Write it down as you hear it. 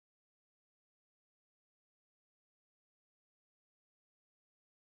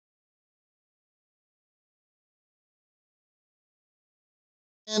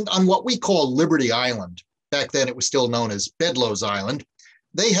And on what we call Liberty Island, back then it was still known as Bedloe's Island,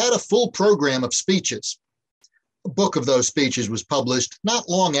 they had a full program of speeches. A book of those speeches was published not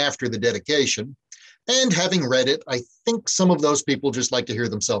long after the dedication, and having read it, I think some of those people just like to hear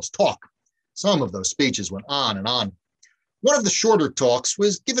themselves talk. Some of those speeches went on and on. One of the shorter talks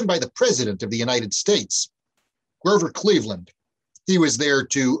was given by the President of the United States, Grover Cleveland. He was there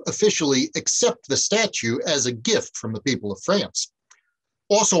to officially accept the statue as a gift from the people of France.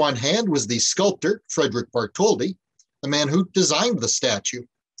 Also on hand was the sculptor, Frederic Bartholdi, the man who designed the statue.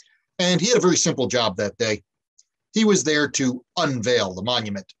 And he had a very simple job that day. He was there to unveil the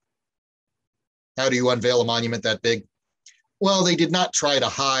monument. How do you unveil a monument that big? Well, they did not try to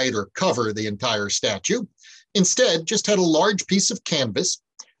hide or cover the entire statue. Instead, just had a large piece of canvas,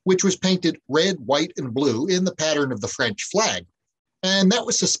 which was painted red, white, and blue in the pattern of the French flag. And that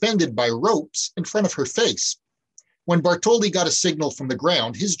was suspended by ropes in front of her face. When Bartholdi got a signal from the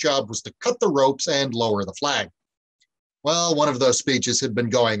ground, his job was to cut the ropes and lower the flag. Well, one of those speeches had been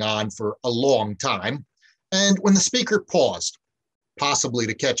going on for a long time, and when the speaker paused, possibly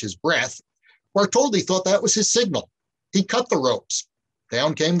to catch his breath, Bartholdi thought that was his signal. He cut the ropes.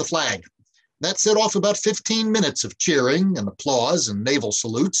 Down came the flag. That set off about 15 minutes of cheering and applause and naval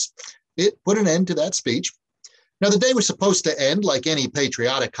salutes. It put an end to that speech. Now, the day was supposed to end like any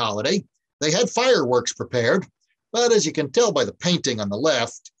patriotic holiday. They had fireworks prepared, but as you can tell by the painting on the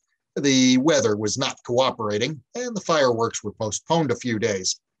left, the weather was not cooperating, and the fireworks were postponed a few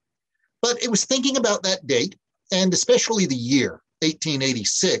days. But it was thinking about that date, and especially the year,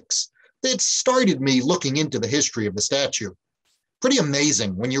 1886, that started me looking into the history of the statue. Pretty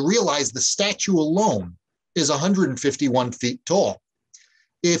amazing when you realize the statue alone is 151 feet tall.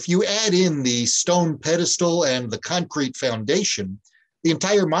 If you add in the stone pedestal and the concrete foundation, the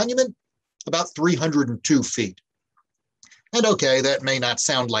entire monument, about 302 feet. And okay, that may not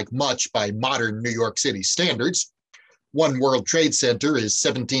sound like much by modern New York City standards. One World Trade Center is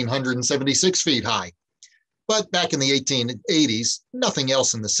 1,776 feet high. But back in the 1880s, nothing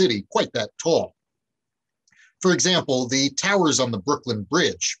else in the city quite that tall. For example, the towers on the Brooklyn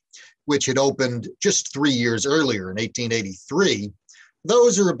Bridge, which had opened just 3 years earlier in 1883,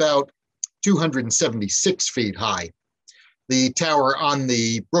 those are about 276 feet high. The tower on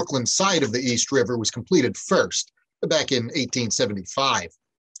the Brooklyn side of the East River was completed first, back in 1875.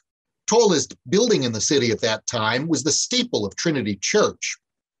 Tallest building in the city at that time was the steeple of Trinity Church.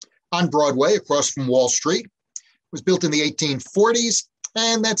 On Broadway, across from Wall Street, was built in the 1840s,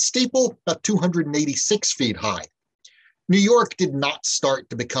 and that steeple about 286 feet high. New York did not start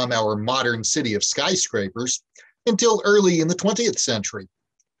to become our modern city of skyscrapers until early in the 20th century.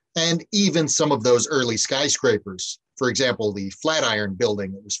 And even some of those early skyscrapers, for example, the Flatiron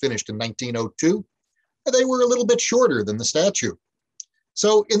Building that was finished in 1902, they were a little bit shorter than the statue.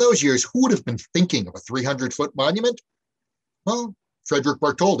 So in those years, who would have been thinking of a 300-foot monument? Well, Frederic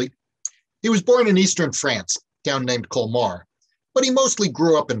Bartholdi. He was born in eastern France, a town named Colmar, but he mostly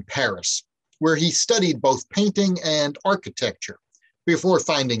grew up in Paris, where he studied both painting and architecture before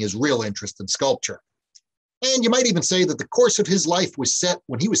finding his real interest in sculpture. And you might even say that the course of his life was set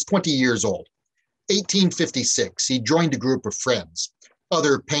when he was 20 years old. 1856, he joined a group of friends,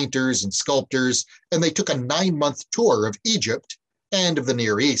 other painters and sculptors, and they took a 9-month tour of Egypt and of the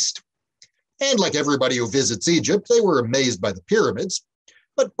Near East. And like everybody who visits Egypt, they were amazed by the pyramids.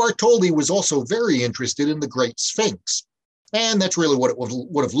 But Bartholdi was also very interested in the Great Sphinx. And that's really what it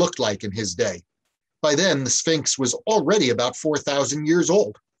would have looked like in his day. By then, the Sphinx was already about 4,000 years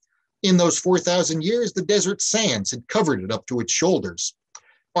old. In those 4,000 years, the desert sands had covered it up to its shoulders.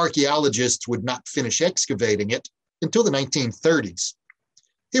 Archaeologists would not finish excavating it until the 1930s.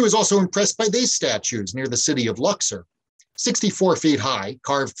 He was also impressed by these statues near the city of Luxor. 64 feet high,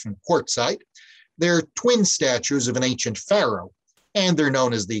 carved from quartzite. They're twin statues of an ancient pharaoh, and they're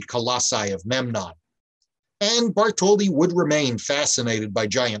known as the Colossi of Memnon. And Bartholdi would remain fascinated by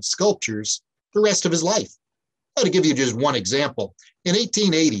giant sculptures the rest of his life. To give you just one example, in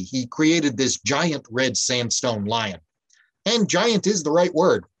 1880, he created this giant red sandstone lion. And giant is the right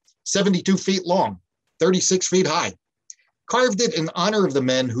word, 72 feet long, 36 feet high. Carved it in honor of the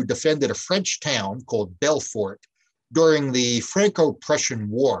men who defended a French town called Belfort during the Franco-Prussian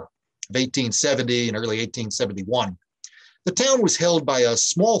War of 1870 and early 1871. The town was held by a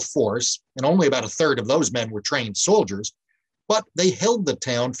small force, and only about a third of those men were trained soldiers, but they held the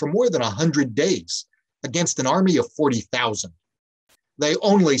town for more than 100 days against an army of 40,000. They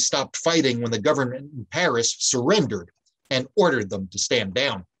only stopped fighting when the government in Paris surrendered and ordered them to stand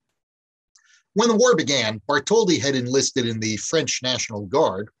down. When the war began, Bartholdi had enlisted in the French National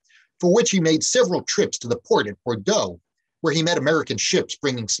Guard, for which he made several trips to the port at Bordeaux, where he met American ships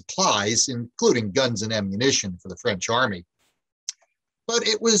bringing supplies, including guns and ammunition for the French army. But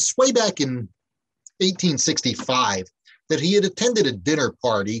it was way back in 1865 that he had attended a dinner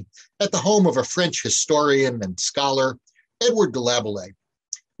party at the home of a French historian and scholar, Edward de Laboulaye.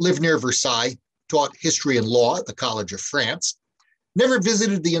 Lived near Versailles, taught history and law at the College of France, never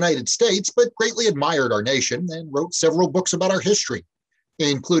visited the United States, but greatly admired our nation and wrote several books about our history,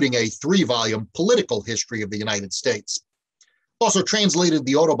 including a 3-volume political history of the United States. Also translated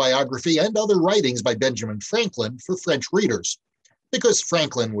the autobiography and other writings by Benjamin Franklin for French readers, because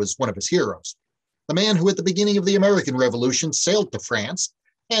Franklin was one of his heroes, the man who at the beginning of the American Revolution sailed to France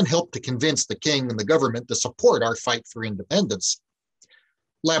and helped to convince the king and the government to support our fight for independence.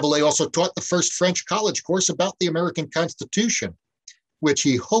 Laboulaye also taught the first French college course about the American Constitution, which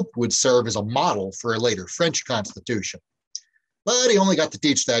he hoped would serve as a model for a later French Constitution. But he only got to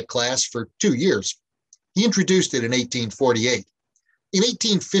teach that class for 2 years. He introduced it in 1848. In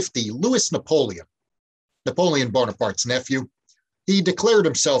 1850, Napoleon Bonaparte's nephew, he declared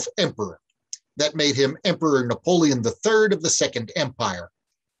himself emperor. That made him Emperor Napoleon III of the Second Empire,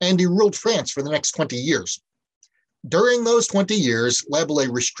 and he ruled France for the next 20 years. During those 20 years,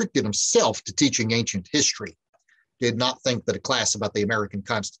 Laboulaye restricted himself to teaching ancient history. Did not think that a class about the American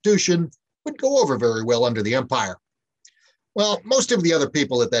Constitution would go over very well under the empire. Well, most of the other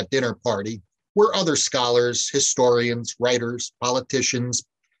people at that dinner party were other scholars, historians, writers, politicians,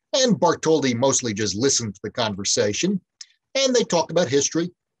 and Bartholdi mostly just listened to the conversation, and they talked about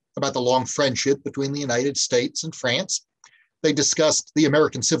history, about the long friendship between the United States and France. They discussed the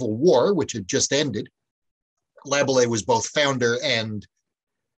American Civil War, which had just ended. Laboulaye was both founder and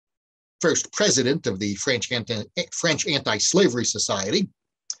first president of the French Anti-Slavery Society.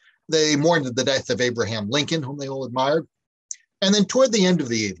 They mourned the death of Abraham Lincoln, whom they all admired. And then toward the end of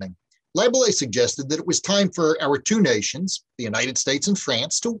the evening, Laboulaye suggested that it was time for our two nations, the United States and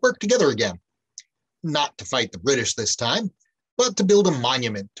France, to work together again. Not to fight the British this time, but to build a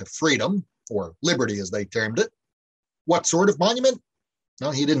monument to freedom, or liberty as they termed it. What sort of monument?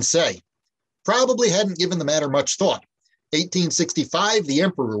 Well, he didn't say. Probably hadn't given the matter much thought. 1865, the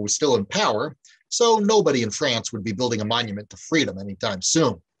emperor was still in power, so nobody in France would be building a monument to freedom anytime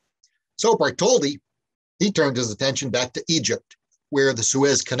soon. So Bartholdi, he turned his attention back to Egypt, where the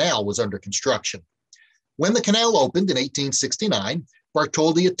Suez Canal was under construction. When the canal opened in 1869,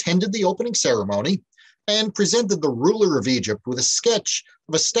 Bartholdi attended the opening ceremony and presented the ruler of Egypt with a sketch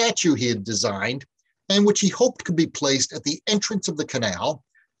of a statue he had designed and which he hoped could be placed at the entrance of the canal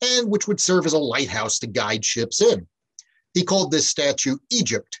and which would serve as a lighthouse to guide ships in. He called this statue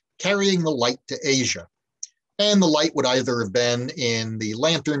Egypt, carrying the light to Asia. And the light would either have been in the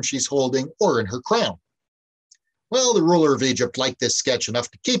lantern she's holding or in her crown. Well, the ruler of Egypt liked this sketch enough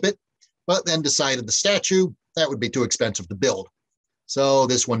to keep it, but then decided the statue, that would be too expensive to build. So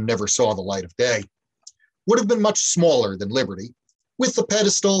this one never saw the light of day. Would have been much smaller than Liberty. With the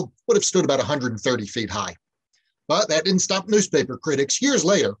pedestal, would have stood about 130 feet high. But that didn't stop newspaper critics years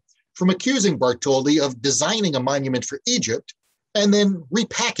later from accusing Bartholdi of designing a monument for Egypt and then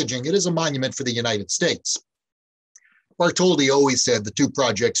repackaging it as a monument for the United States. Bartholdi always said the two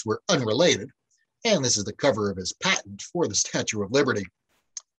projects were unrelated, and this is the cover of his patent for the Statue of Liberty.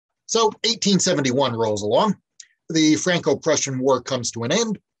 So 1871 rolls along. The Franco-Prussian War comes to an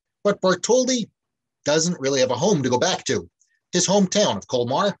end, but Bartholdi doesn't really have a home to go back to. His hometown of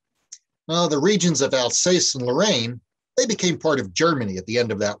Colmar, the regions of Alsace and Lorraine, they became part of Germany at the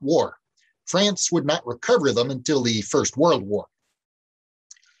end of that war. France would not recover them until the First World War.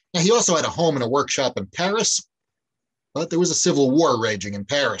 Now, he also had a home and a workshop in Paris, but there was a civil war raging in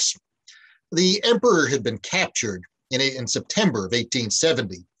Paris. The emperor had been captured in September of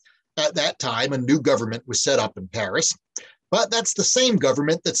 1870. At that time, a new government was set up in Paris, but that's the same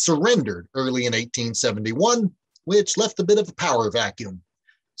government that surrendered early in 1871, which left a bit of a power vacuum.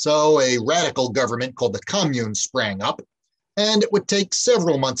 So a radical government called the Commune sprang up, and it would take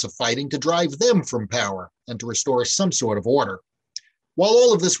several months of fighting to drive them from power and to restore some sort of order. While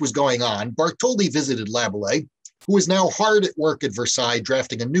all of this was going on, Bartholdi visited Laboulaye, who was now hard at work at Versailles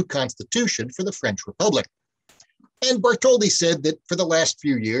drafting a new constitution for the French Republic. And Bartholdi said that for the last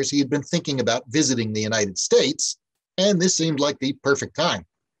few years he had been thinking about visiting the United States, and this seemed like the perfect time.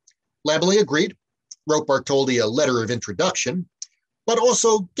 Laboulaye agreed, wrote Bartholdi a letter of introduction, but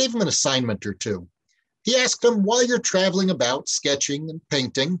also gave him an assignment or two. He asked him, while you're traveling about sketching and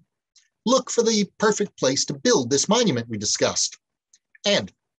painting, look for the perfect place to build this monument we discussed.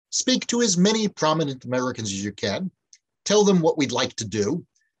 And speak to as many prominent Americans as you can, tell them what we'd like to do,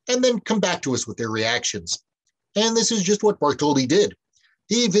 and then come back to us with their reactions. And this is just what Bartholdi did.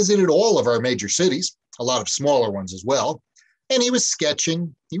 He visited all of our major cities, a lot of smaller ones as well, And he was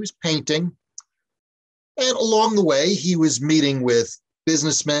sketching, he was painting, and along the way, he was meeting with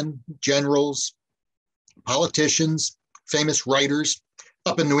businessmen, generals, politicians, famous writers.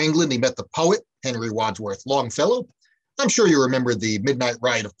 Up in New England, he met the poet, Henry Wadsworth Longfellow. I'm sure you remember the Midnight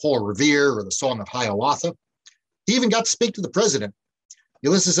Ride of Paul Revere or the Song of Hiawatha. He even got to speak to the president,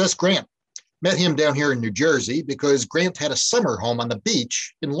 Ulysses S. Grant. Met him down here in New Jersey because Grant had a summer home on the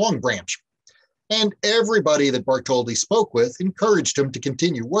beach in Long Branch. And everybody that Bartholdi spoke with encouraged him to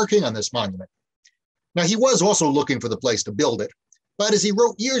continue working on this monument. Now, he was also looking for the place to build it, but as he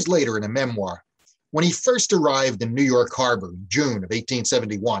wrote years later in a memoir, when he first arrived in New York Harbor in June of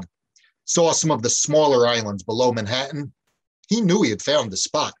 1871, saw some of the smaller islands below Manhattan, he knew he had found the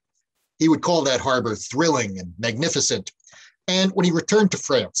spot. He would call that harbor thrilling and magnificent. And when he returned to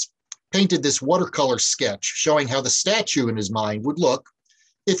France, painted this watercolor sketch showing how the statue in his mind would look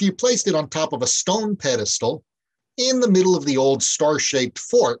if you placed it on top of a stone pedestal in the middle of the old star-shaped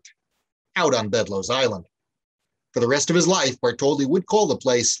fort out on Bedloe's Island. For the rest of his life, Bartholdi would call the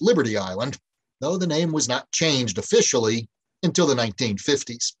place Liberty Island, though the name was not changed officially until the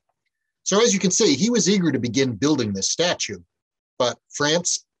 1950s. So as you can see, he was eager to begin building this statue, but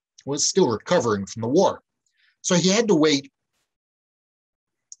France was still recovering from the war. So he had to wait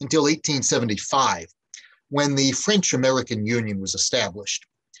until 1875, when the French-American Union was established.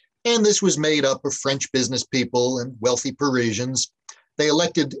 And this was made up of French business people and wealthy Parisians. They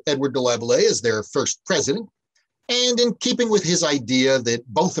elected Edward de Lavallee as their first president. And in keeping with his idea that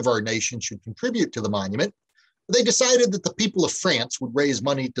both of our nations should contribute to the monument, they decided that the people of France would raise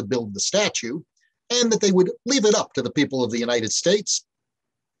money to build the statue and that they would leave it up to the people of the United States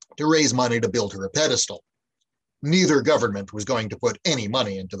to raise money to build her a pedestal. Neither government was going to put any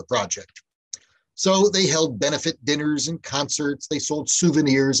money into the project. So they held benefit dinners and concerts. They sold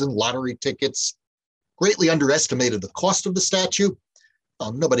souvenirs and lottery tickets, greatly underestimated the cost of the statue.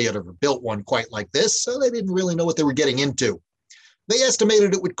 Well, nobody had ever built one quite like this, so they didn't really know what they were getting into. They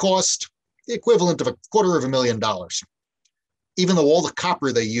estimated it would cost the equivalent of $250,000. Even though all the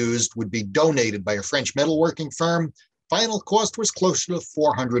copper they used would be donated by a French metalworking firm, final cost was closer to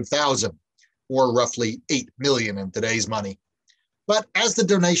 $400,000, or roughly $8 million in today's money. But as the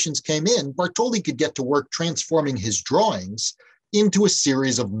donations came in, Bartholdi could get to work transforming his drawings into a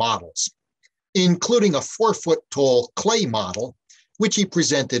series of models, including a 4-foot-tall clay model, which he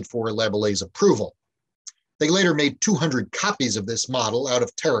presented for Lavallee's approval. They later made 200 copies of this model out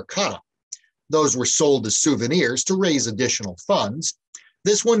of terracotta. Those were sold as souvenirs to raise additional funds.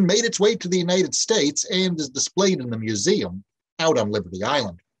 This one made its way to the United States and is displayed in the museum out on Liberty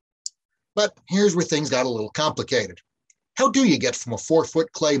Island. But here's where things got a little complicated. How do you get from a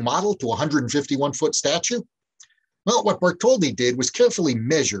 4-foot clay model to a 151-foot statue? Well, what Bartholdi did was carefully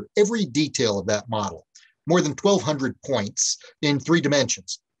measure every detail of that model, more than 1,200 points in 3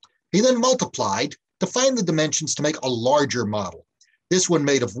 dimensions. He then multiplied to find the dimensions to make a larger model. This one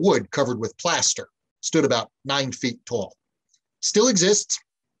made of wood covered with plaster, stood about 9 feet tall. Still exists.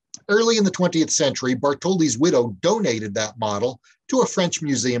 Early in the 20th century, Bartholdi's widow donated that model to a French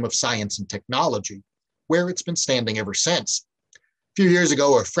Museum of Science and Technology, where it's been standing ever since. A few years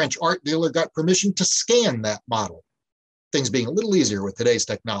ago, a French art dealer got permission to scan that model, things being a little easier with today's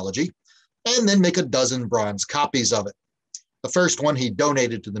technology, and then make a dozen bronze copies of it. The first one he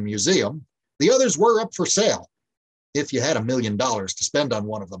donated to the museum. The others were up for sale, if you had $1 million to spend on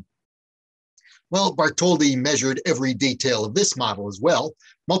one of them. Well, Bartholdi measured every detail of this model as well,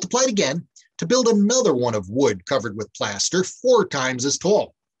 multiplied again to build another one of wood covered with plaster 4 times as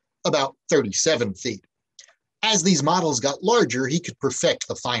tall, about 37 feet. As these models got larger, he could perfect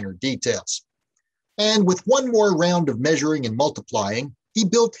the finer details. And with one more round of measuring and multiplying, he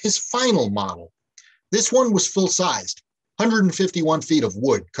built his final model. This one was full-sized, 151 feet of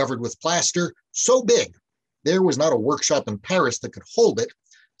wood covered with plaster, so big there was not a workshop in Paris that could hold it,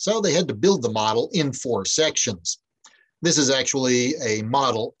 so they had to build the model in 4 sections. This is actually a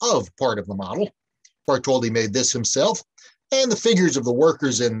model of part of the model. Bartholdi made this himself, and the figures of the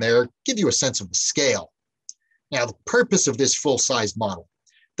workers in there give you a sense of the scale. Now, the purpose of this full-sized model,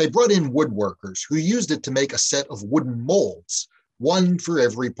 they brought in woodworkers who used it to make a set of wooden molds, one for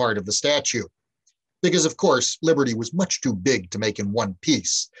every part of the statue. Because, of course, Liberty was much too big to make in one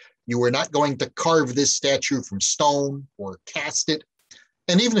piece. You were not going to carve this statue from stone or cast it.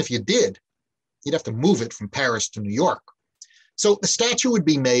 And even if you did, you'd have to move it from Paris to New York. So the statue would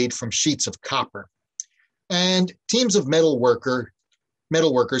be made from sheets of copper. And teams of metalworkers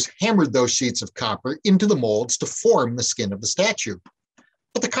hammered those sheets of copper into the molds to form the skin of the statue.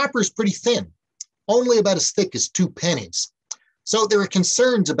 But the copper is pretty thin, only about as thick as 2 pennies. So there are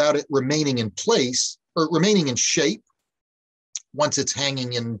concerns about it remaining in place or remaining in shape once it's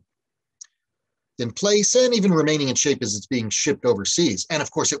hanging in place and even remaining in shape as it's being shipped overseas. And of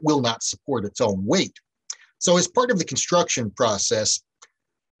course, it will not support its own weight. So as part of the construction process,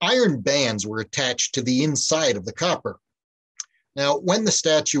 iron bands were attached to the inside of the copper. Now, when the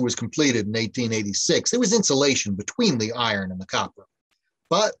statue was completed in 1886, there was insulation between the iron and the copper,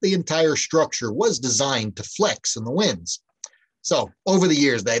 but the entire structure was designed to flex in the winds. So over the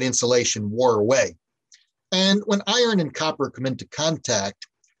years, that insulation wore away. And when iron and copper come into contact,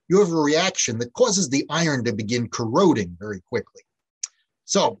 you have a reaction that causes the iron to begin corroding very quickly.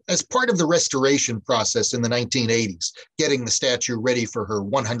 So as part of the restoration process in the 1980s, getting the statue ready for her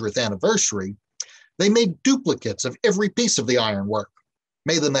 100th anniversary, they made duplicates of every piece of the ironwork,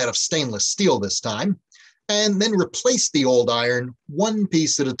 made them out of stainless steel this time, and then replaced the old iron one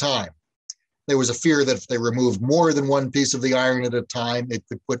piece at a time. There was a fear that if they removed more than one piece of the iron at a time, it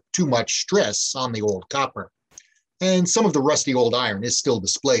could put too much stress on the old copper. And some of the rusty old iron is still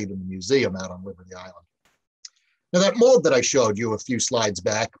displayed in the museum out on Liberty Island. Now, that mold that I showed you a few slides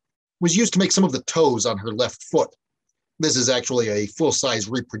back was used to make some of the toes on her left foot. This is actually a full-size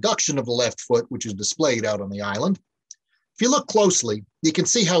reproduction of the left foot, which is displayed out on the island. If you look closely, you can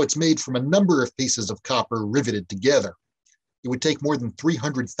see how it's made from a number of pieces of copper riveted together. It would take more than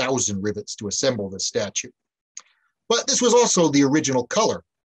 300,000 rivets to assemble this statue. But this was also the original color,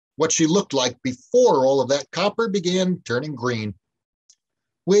 what she looked like before all of that copper began turning green,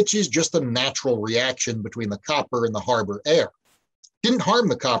 which is just a natural reaction between the copper and the harbor air. Didn't harm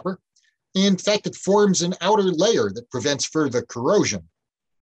the copper. In fact, it forms an outer layer that prevents further corrosion.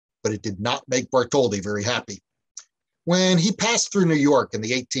 But it did not make Bartholdi very happy. When he passed through New York in the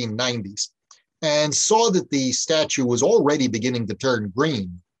 1890s and saw that the statue was already beginning to turn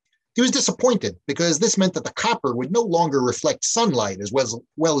green, he was disappointed because this meant that the copper would no longer reflect sunlight as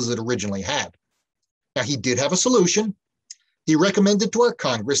well as it originally had. Now, he did have a solution. He recommended to our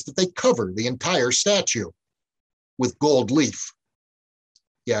Congress that they cover the entire statue with gold leaf.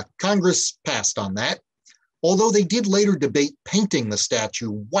 Yeah, Congress passed on that, although they did later debate painting the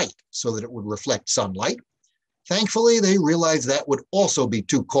statue white so that it would reflect sunlight. Thankfully, they realized that would also be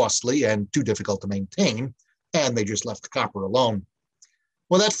too costly and too difficult to maintain, and they just left the copper alone.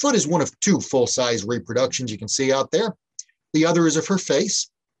 Well, that foot is one of two full-size reproductions you can see out there. The other is of her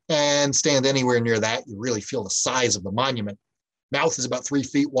face, and stand anywhere near that, you really feel the size of the monument. Mouth is about 3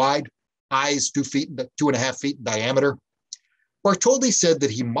 feet wide, eyes 2.5 feet in diameter. Bartholdi said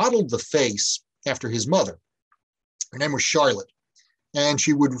that he modeled the face after his mother. Her name was Charlotte, and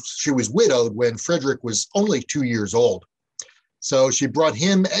she was widowed when Frederic was only 2 years old. So she brought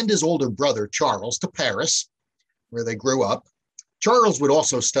him and his older brother, Charles, to Paris, where they grew up. Charles would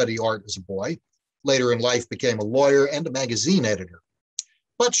also study art as a boy. Later in life became a lawyer and a magazine editor.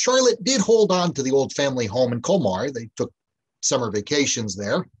 But Charlotte did hold on to the old family home in Colmar. They took summer vacations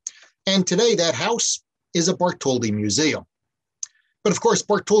there. And today that house is a Bartholdi museum. But of course,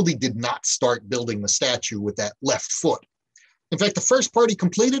 Bartholdi did not start building the statue with that left foot. In fact, the first part he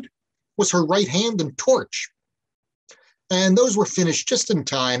completed was her right hand and torch. And those were finished just in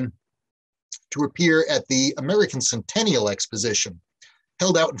time to appear at the American Centennial Exposition,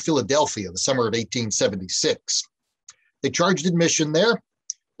 held out in Philadelphia the summer of 1876. They charged admission there,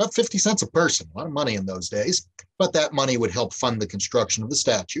 about 50 cents a person, a lot of money in those days, but that money would help fund the construction of the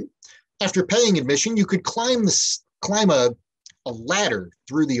statue. After paying admission, you could climb a ladder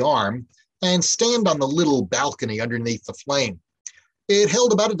through the arm and stand on the little balcony underneath the flame. It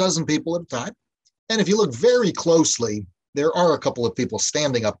held about a dozen people at a time, and if you look very closely, there are a couple of people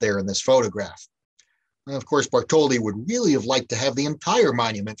standing up there in this photograph. And of course, Bartholdi would really have liked to have the entire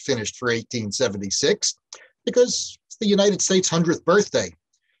monument finished for 1876 because it's the United States' 100th birthday,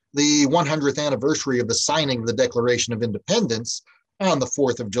 the 100th anniversary of the signing of the Declaration of Independence on the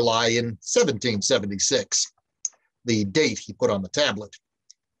 4th of July in 1776, the date he put on the tablet.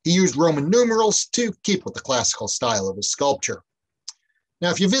 He used Roman numerals to keep with the classical style of his sculpture. Now,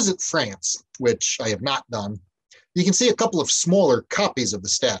 if you visit France, which I have not done, you can see a couple of smaller copies of the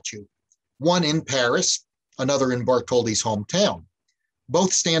statue, one in Paris, another in Bartholdi's hometown.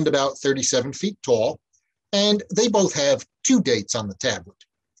 Both stand about 37 feet tall, and they both have two dates on the tablet.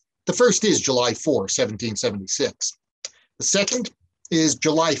 The first is July 4, 1776. The second is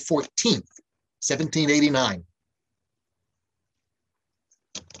July 14th, 1789,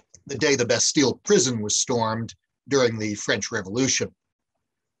 the day the Bastille prison was stormed during the French Revolution.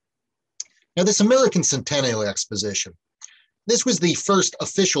 Now, this American Centennial Exposition, this was the first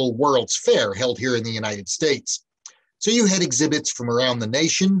official World's Fair held here in the United States. So you had exhibits from around the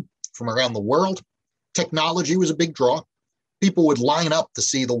nation, from around the world. Technology was a big draw. People would line up to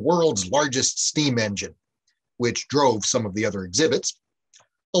see the world's largest steam engine, which drove some of the other exhibits.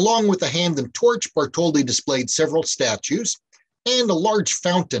 Along with the hand and torch, Bartholdi displayed several statues and a large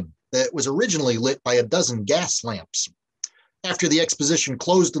fountain that was originally lit by a dozen gas lamps. After the exposition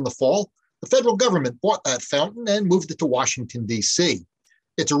closed in the fall, the federal government bought that fountain and moved it to Washington, D.C.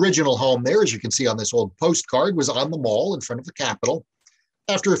 Its original home there, as you can see on this old postcard, was on the mall in front of the Capitol.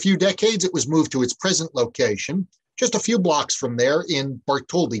 After a few decades, it was moved to its present location, just a few blocks from there in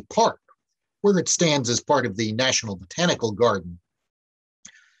Bartholdi Park, where it stands as part of the National Botanical Garden.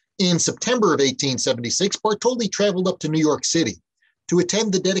 In September of 1876, Bartholdi traveled up to New York City to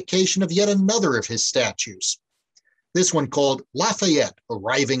attend the dedication of yet another of his statues, this one called Lafayette,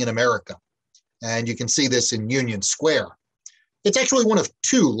 Arriving in America. And you can see this in Union Square. It's actually one of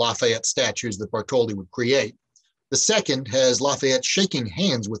two Lafayette statues that Bartholdi would create. The second has Lafayette shaking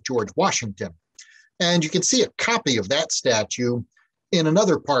hands with George Washington. And you can see a copy of that statue in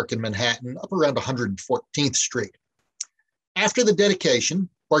another park in Manhattan, up around 114th Street. After the dedication,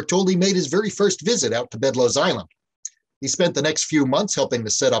 Bartholdi made his very first visit out to Bedloes Island. He spent the next few months helping to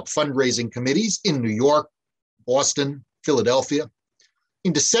set up fundraising committees in New York, Boston, Philadelphia.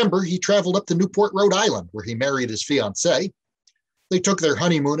 In December, he traveled up to Newport, Rhode Island, where he married his fiancée. They took their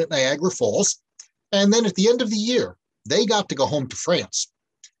honeymoon at Niagara Falls, and then at the end of the year, they got to go home to France.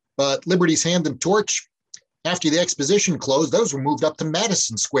 But Liberty's hand and torch, after the exposition closed, those were moved up to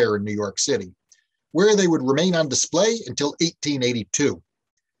Madison Square in New York City, where they would remain on display until 1882,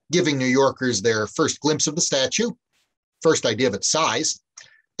 giving New Yorkers their first glimpse of the statue, first idea of its size,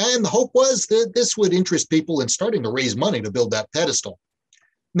 and the hope was that this would interest people in starting to raise money to build that pedestal.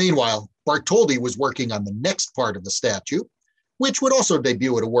 Meanwhile, Bartholdi was working on the next part of the statue, which would also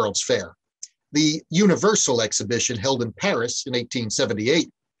debut at a World's Fair, the Universal exhibition held in Paris in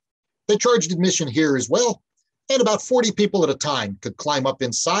 1878. They charged admission here as well, and about 40 people at a time could climb up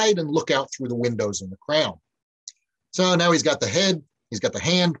inside and look out through the windows in the crown. So now he's got the head, he's got the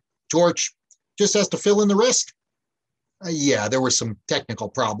hand, torch, just has to fill in the rest. Yeah, there were some technical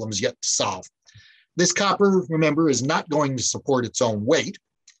problems yet to solve. This copper, remember, is not going to support its own weight,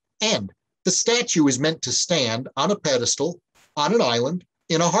 and the statue is meant to stand on a pedestal on an island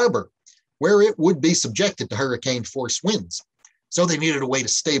in a harbor where it would be subjected to hurricane force winds. So they needed a way to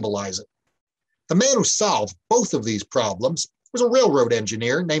stabilize it. The man who solved both of these problems was a railroad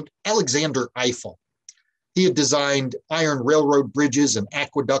engineer named Alexander Eiffel. He had designed iron railroad bridges and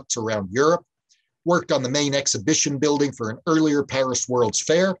aqueducts around Europe, worked on the main exhibition building for an earlier Paris World's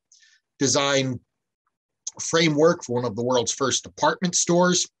Fair, designed framework for one of the world's first department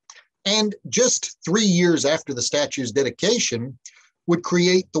stores, and just 3 years after the statue's dedication, would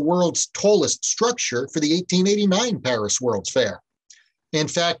create the world's tallest structure for the 1889 Paris World's Fair. In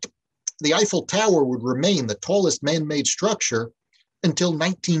fact, the Eiffel Tower would remain the tallest man-made structure until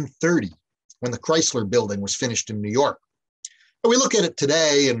 1930, when the Chrysler Building was finished in New York. And we look at it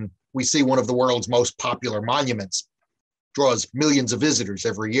today and we see one of the world's most popular monuments, draws millions of visitors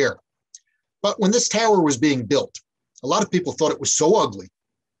every year. But when this tower was being built, a lot of people thought it was so ugly,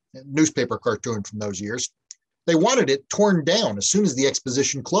 a newspaper cartoon from those years, they wanted it torn down as soon as the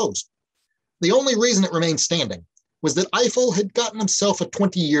exposition closed. The only reason it remained standing was that Eiffel had gotten himself a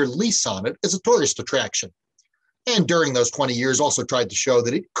 20-year lease on it as a tourist attraction. And during those 20 years also tried to show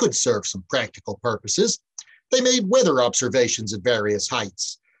that it could serve some practical purposes. They made weather observations at various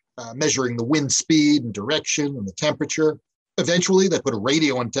heights, measuring the wind speed and direction and the temperature. Eventually, they put a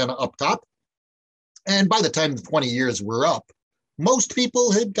radio antenna up top. And by the time the 20 years were up, most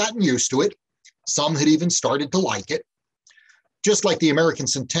people had gotten used to it. Some had even started to like it. Just like the American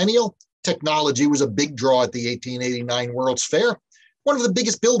Centennial, technology was a big draw at the 1889 World's Fair. One of the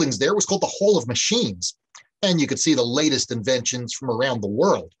biggest buildings there was called the Hall of Machines, and you could see the latest inventions from around the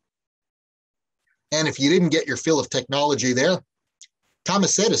world. And if you didn't get your fill of technology there,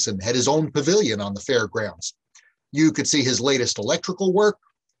 Thomas Edison had his own pavilion on the fairgrounds. You could see his latest electrical work,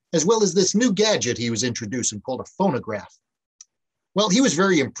 as well as this new gadget he was introducing called a phonograph. Well, he was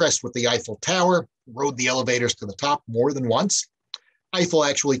very impressed with the Eiffel Tower, rode the elevators to the top more than once. Eiffel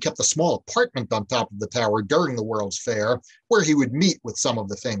actually kept a small apartment on top of the tower during the World's Fair, where he would meet with some of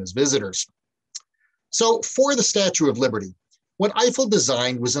the famous visitors. So for the Statue of Liberty, what Eiffel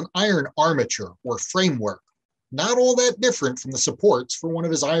designed was an iron armature or framework, not all that different from the supports for one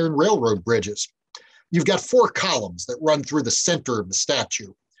of his iron railroad bridges. You've got 4 columns that run through the center of the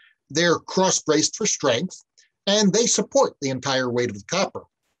statue. They're cross-braced for strength, and they support the entire weight of the copper.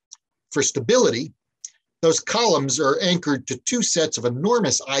 For stability, those columns are anchored to 2 sets of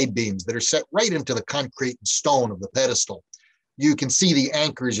enormous I-beams that are set right into the concrete and stone of the pedestal. You can see the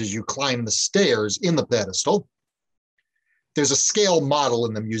anchors as you climb the stairs in the pedestal. There's a scale model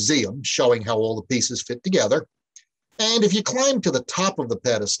in the museum showing how all the pieces fit together. And if you climb to the top of the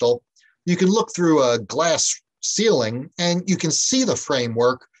pedestal, you can look through a glass ceiling and you can see the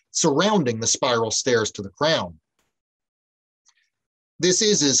framework surrounding the spiral stairs to the crown. This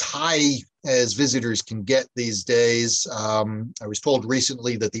is as high as visitors can get these days. I was told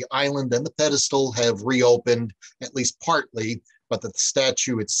recently that the island and the pedestal have reopened, at least partly, but that the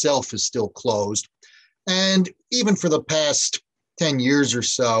statue itself is still closed. And even for the past 10 years or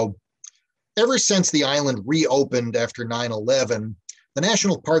so, ever since the island reopened after 9/11, the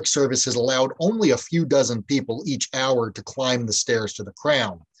National Park Service has allowed only a few dozen people each hour to climb the stairs to the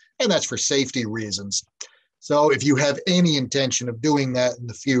crown, and that's for safety reasons. So if you have any intention of doing that in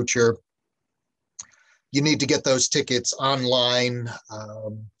the future, you need to get those tickets online,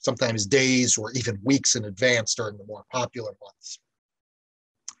 sometimes days or even weeks in advance during the more popular months.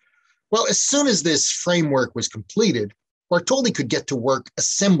 Well, as soon as this framework was completed, Bartholdi could get to work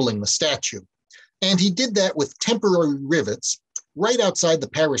assembling the statue. And he did that with temporary rivets right outside the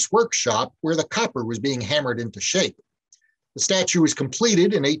Paris workshop where the copper was being hammered into shape. The statue was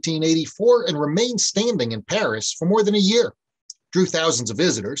completed in 1884 and remained standing in Paris for more than a year. Drew thousands of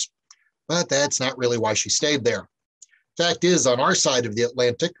visitors, but that's not really why she stayed there. Fact is, on our side of the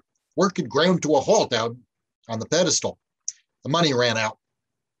Atlantic, work had ground to a halt out on the pedestal. The money ran out.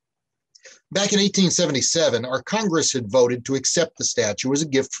 Back in 1877, our Congress had voted to accept the statue as a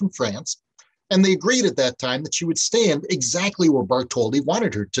gift from France, and they agreed at that time that she would stand exactly where Bartholdi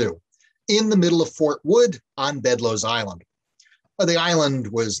wanted her to, in the middle of Fort Wood on Bedloe's Island. The island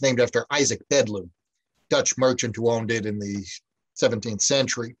was named after Isaac Bedloe, Dutch merchant who owned it in the 17th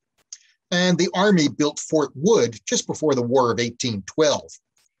century. And the Army built Fort Wood just before the War of 1812.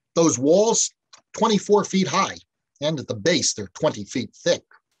 Those walls, 24 feet high, and at the base, they're 20 feet thick.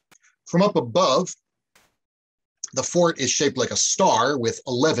 From up above, the fort is shaped like a star with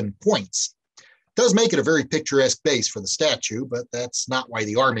 11 points. It does make it a very picturesque base for the statue, but that's not why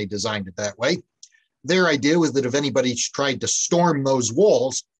the Army designed it that way. Their idea was that if anybody tried to storm those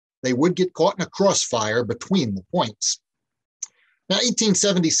walls, they would get caught in a crossfire between the points. Now,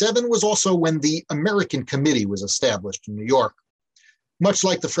 1877 was also when the American Committee was established in New York. Much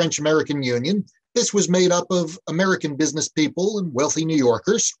like the French-American Union, this was made up of American business people and wealthy New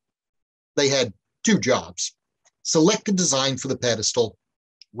Yorkers. They had two jobs: select a design for the pedestal,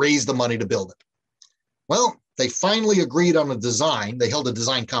 raise the money to build it. Well, they finally agreed on a design. They held a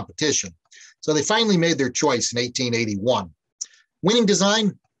design competition. So they finally made their choice in 1881. Winning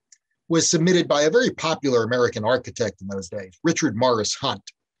design was submitted by a very popular American architect in those days, Richard Morris Hunt.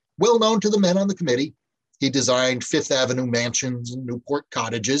 Well known to the men on the committee, he designed Fifth Avenue mansions and Newport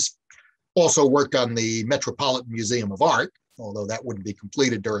cottages, also worked on the Metropolitan Museum of Art, although that wouldn't be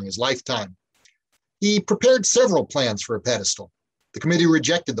completed during his lifetime. He prepared several plans for a pedestal. The committee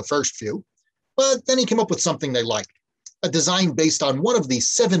rejected the first few, but then he came up with something they liked: a design based on one of the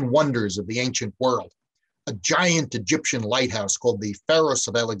seven wonders of the ancient world, a giant Egyptian lighthouse called the Pharos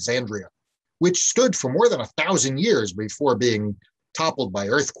of Alexandria, which stood for more than 1,000 years before being toppled by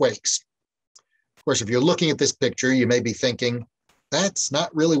earthquakes. Of course, if you're looking at this picture, you may be thinking, that's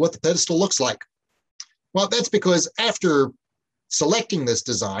not really what the pedestal looks like. Well, that's because after selecting this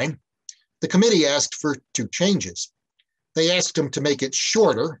design, the committee asked for two changes. They asked him to make it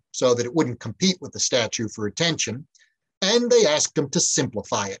shorter so that it wouldn't compete with the statue for attention, and they asked him to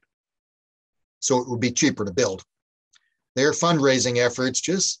simplify it so it would be cheaper to build. Their fundraising efforts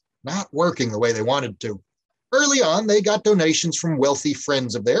just not working the way they wanted to. Early on, they got donations from wealthy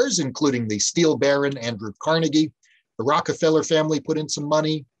friends of theirs, including the steel baron Andrew Carnegie. The Rockefeller family put in some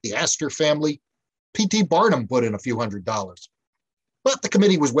money, the Astor family. P.T. Barnum put in a few $100s. But the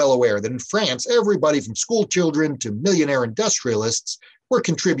committee was well aware that in France, everybody from school children to millionaire industrialists were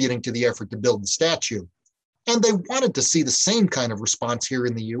contributing to the effort to build the statue. And they wanted to see the same kind of response here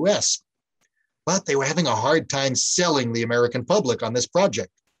in the US. But they were having a hard time selling the American public on this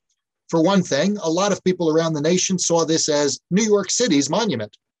project. For one thing, a lot of people around the nation saw this as New York City's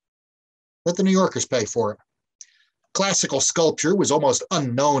monument. Let the New Yorkers pay for it. Classical sculpture was almost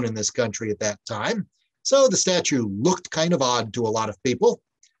unknown in this country at that time, so the statue looked kind of odd to a lot of people,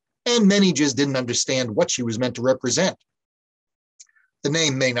 and many just didn't understand what she was meant to represent. The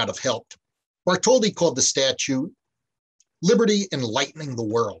name may not have helped. Bartholdi called the statue Liberty Enlightening the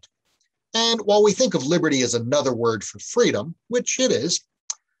World. And while we think of liberty as another word for freedom, which it is,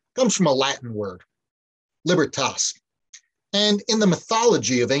 it comes from a Latin word, libertas. And in the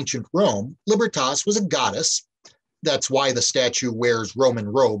mythology of ancient Rome, Libertas was a goddess. That's why the statue wears Roman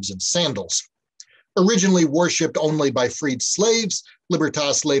robes and sandals. Originally worshipped only by freed slaves,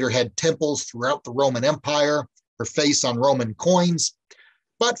 Libertas later had temples throughout the Roman Empire. her face on Roman coins.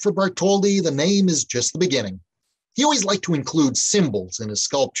 But for Bartholdi, the name is just the beginning. He always liked to include symbols in his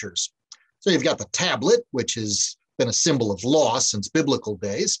sculptures. So you've got the tablet, which has been a symbol of loss since biblical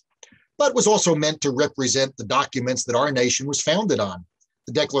days, but was also meant to represent the documents that our nation was founded on: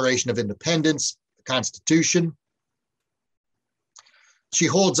 the Declaration of Independence, the Constitution. She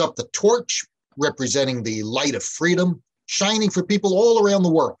holds up the torch, representing the light of freedom, shining for people all around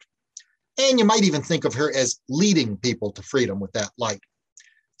the world. And you might even think of her as leading people to freedom with that light.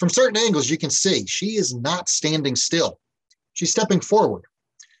 From certain angles, you can see she is not standing still. She's stepping forward.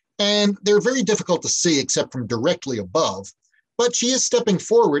 And they're very difficult to see except from directly above, but she is stepping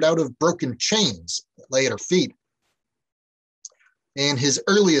forward out of broken chains that lay at her feet. In his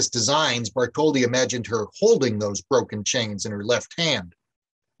earliest designs, Bartholdi imagined her holding those broken chains in her left hand.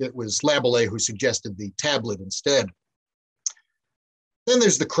 It was Laboulaye who suggested the tablet instead. Then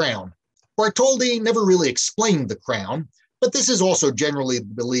there's the crown. Bartholdi never really explained the crown, but this is also generally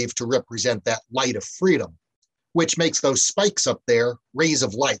believed to represent that light of freedom, which makes those spikes up there rays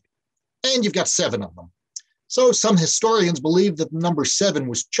of light. And you've got 7 of them. So some historians believe that the number 7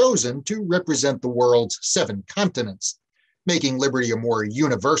 was chosen to represent the world's 7 continents, making liberty a more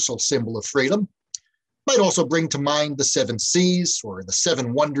universal symbol of freedom. Might also bring to mind the 7 seas or the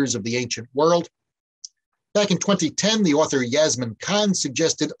 7 wonders of the ancient world. Back in 2010, the author Yasmin Khan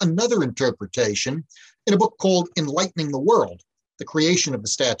suggested another interpretation in a book called Enlightening the World, the Creation of the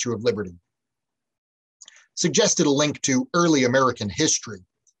Statue of Liberty. Suggested a link to early American history,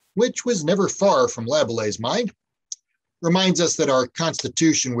 which was never far from Laboulaye's mind. Reminds us that our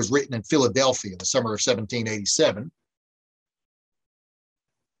Constitution was written in Philadelphia, the summer of 1787.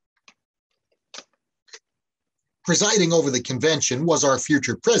 Presiding over the convention was our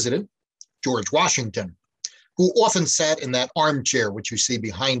future president, George Washington, who often sat in that armchair which you see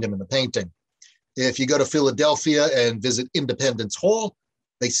behind him in the painting. If you go to Philadelphia and visit Independence Hall,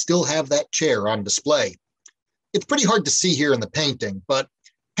 they still have that chair on display. It's pretty hard to see here in the painting, but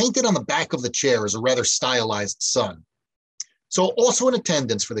painted on the back of the chair is a rather stylized sun. So also in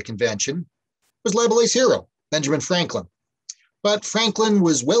attendance for the convention was Laboulaye's hero, Benjamin Franklin. But Franklin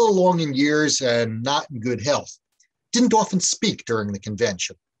was well along in years and not in good health. Didn't often speak during the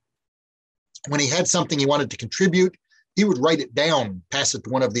convention. When he had something he wanted to contribute, he would write it down, pass it to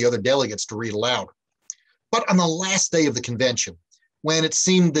one of the other delegates to read aloud. But on the last day of the convention, when it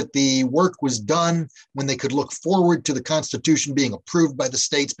seemed that the work was done, when they could look forward to the Constitution being approved by the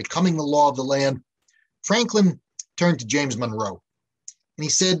states, becoming the law of the land, Franklin turned to James Monroe. And he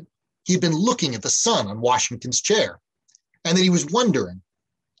said he'd been looking at the sun on Washington's chair, and that he was wondering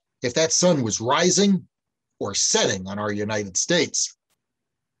if that sun was rising or setting on our United States.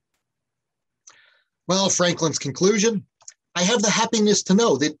 Well, Franklin's conclusion, I have the happiness to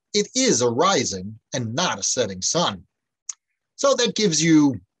know that it is a rising and not a setting sun. So that gives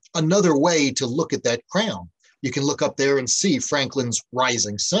you another way to look at that crown. You can look up there and see Franklin's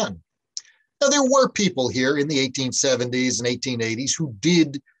rising sun. Now, there were people here in the 1870s and 1880s who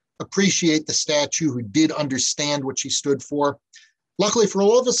did appreciate the statue, who did understand what she stood for. Luckily for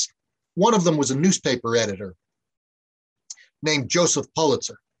all of us, one of them was a newspaper editor named Joseph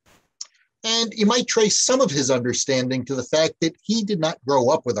Pulitzer. And you might trace some of his understanding to the fact that he did not grow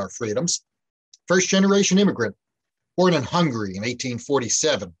up with our freedoms. First-generation immigrant, born in Hungary in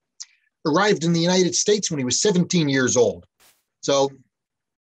 1847, arrived in the United States when he was 17 years old. So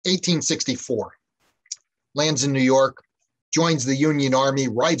 1864, lands in New York, joins the Union Army,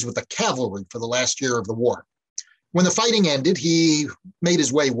 rides with the cavalry for the last year of the war. When the fighting ended, he made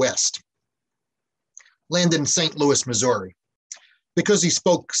his way west, landed in St. Louis, Missouri. Because he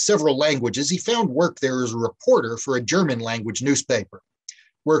spoke several languages, he found work there as a reporter for a German language newspaper.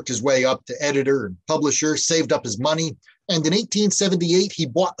 Worked his way up to editor and publisher, saved up his money, and in 1878, he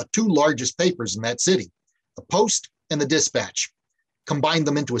bought the 2 largest papers in that city, the Post and the Dispatch, combined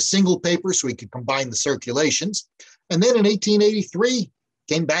them into a single paper so he could combine the circulations, and then in 1883,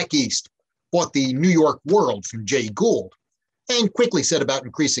 came back east, bought the New York World from Jay Gould, and quickly set about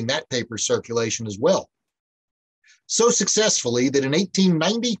increasing that paper's circulation as well. So successfully that in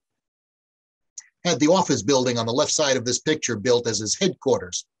 1890, had the office building on the left side of this picture built as his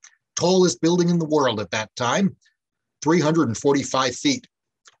headquarters. Tallest building in the world at that time, 345 feet.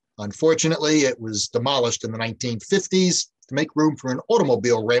 Unfortunately, it was demolished in the 1950s to make room for an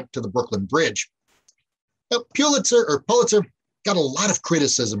automobile ramp to the Brooklyn Bridge. Now, Pulitzer got a lot of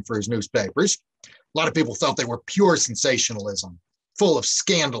criticism for his newspapers. A lot of people felt they were pure sensationalism, full of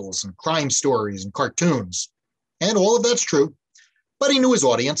scandals and crime stories and cartoons. And all of that's true, but he knew his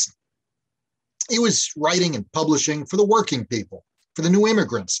audience. He was writing and publishing for the working people, for the new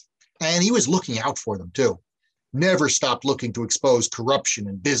immigrants, and he was looking out for them too. never stopped looking to expose corruption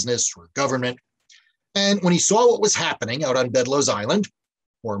in business or government. And when he saw what was happening out on Bedloe's Island,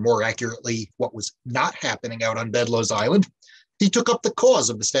 or more accurately, what was not happening out on Bedloe's Island, he took up the cause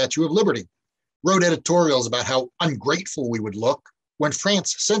of the Statue of Liberty, wrote editorials about how ungrateful we would look when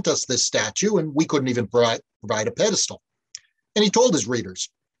France sent us this statue and we couldn't even provide a pedestal. And he told his readers,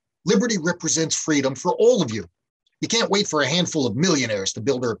 "Liberty represents freedom for all of you. You can't wait for a handful of millionaires to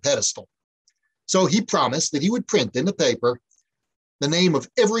build her a pedestal." So he promised that he would print in the paper the name of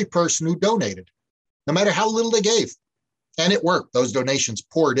every person who donated, no matter how little they gave. And it worked. Those donations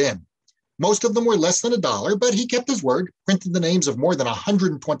poured in. Most of them were less than $1, but he kept his word, printed the names of more than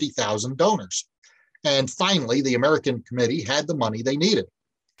 120,000 donors. And finally, the American Committee had the money they needed.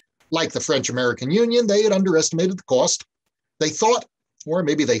 Like the French-American Union, they had underestimated the cost. They thought, or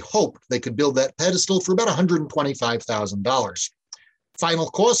maybe they hoped, they could build that pedestal for about $125,000. Final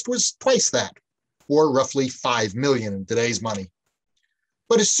cost was twice that, or roughly $5 million in today's money.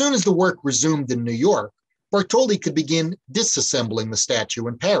 But as soon as the work resumed in New York, Bartholdi could begin disassembling the statue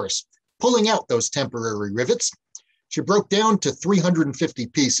in Paris, pulling out those temporary rivets. She broke down to 350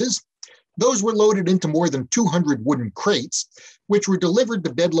 pieces. Those were loaded into more than 200 wooden crates, which were delivered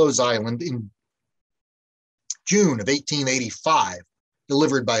to Bedloe's Island in June of 1885,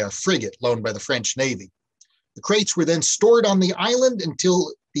 delivered by a frigate loaned by the French Navy. The crates were then stored on the island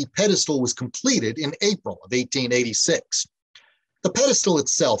until the pedestal was completed in April of 1886. The pedestal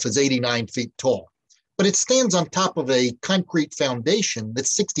itself is 89 feet tall, but it stands on top of a concrete foundation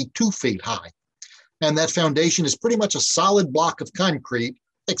that's 62 feet high. And that foundation is pretty much a solid block of concrete,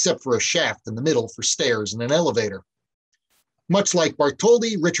 except for a shaft in the middle for stairs and an elevator. Much like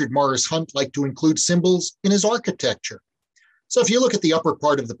Bartholdi, Richard Morris Hunt liked to include symbols in his architecture. So if you look at the upper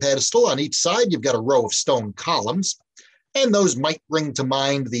part of the pedestal, on each side, you've got a row of stone columns, and those might bring to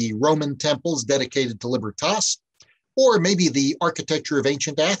mind the Roman temples dedicated to Libertas, or maybe the architecture of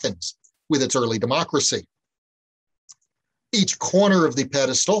ancient Athens with its early democracy. Each corner of the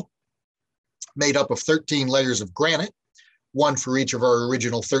pedestal, made up of 13 layers of granite, one for each of our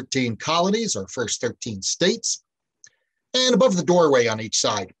original 13 colonies, our first 13 states, and above the doorway on each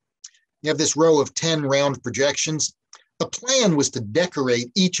side. You have this row of 10 round projections. The plan was to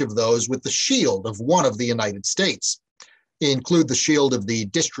decorate each of those with the shield of one of the United States, include the shield of the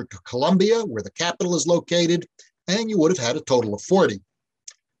District of Columbia, where the capital is located, and you would have had a total of 40.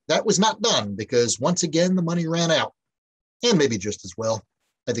 That was not done because, once again, the money ran out, and maybe just as well.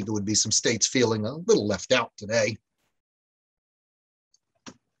 I think there would be some states feeling a little left out today.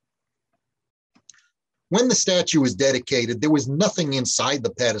 When the statue was dedicated, there was nothing inside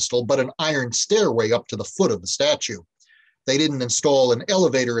the pedestal but an iron stairway up to the foot of the statue. They didn't install an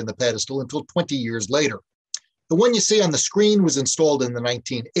elevator in the pedestal until 20 years later. The one you see on the screen was installed in the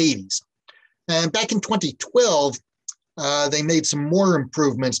 1980s. And back in 2012, they made some more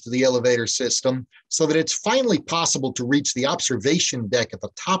improvements to the elevator system so that it's finally possible to reach the observation deck at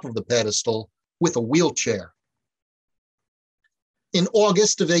the top of the pedestal with a wheelchair. In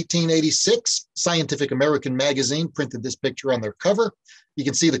August of 1886, Scientific American magazine printed this picture on their cover. You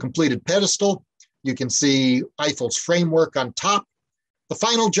can see the completed pedestal. You can see Eiffel's framework on top. The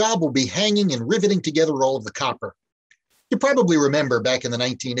final job will be hanging and riveting together all of the copper. You probably remember back in the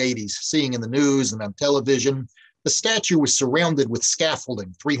 1980s, seeing in the news and on television, the statue was surrounded with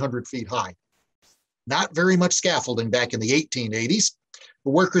scaffolding 300 feet high. Not very much scaffolding back in the 1880s.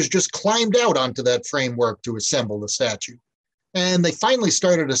 The workers just climbed out onto that framework to assemble the statue. And they finally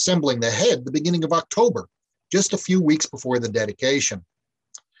started assembling the head the beginning of October, just a few weeks before the dedication.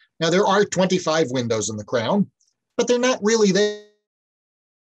 Now, there are 25 windows in the crown, but they're not really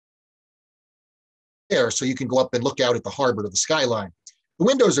there, so you can go up and look out at the harbor or the skyline. The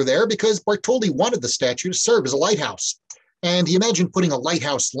windows are there because Bartholdi wanted the statue to serve as a lighthouse, and he imagined putting a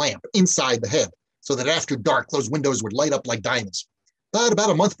lighthouse lamp inside the head so that after dark, those windows would light up like diamonds. But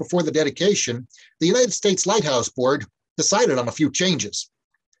about a month before the dedication, the United States Lighthouse Board decided on a few changes.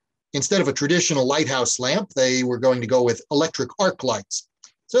 Instead of a traditional lighthouse lamp, they were going to go with electric arc lights.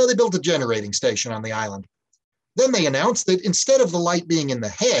 So they built a generating station on the island. Then they announced that instead of the light being in the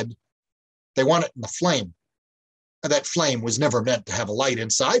head, they want it in the flame. That flame was never meant to have a light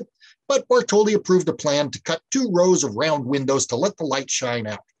inside, but Bartholdi approved a plan to cut 2 rows of round windows to let the light shine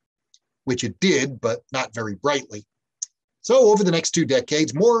out, which it did, but not very brightly. So over the next 2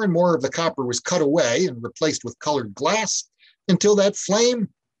 decades, more and more of the copper was cut away and replaced with colored glass until that flame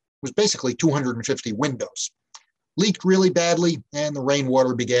was basically 250 windows. Leaked really badly, and the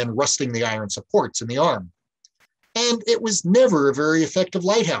rainwater began rusting the iron supports in the arm. And it was never a very effective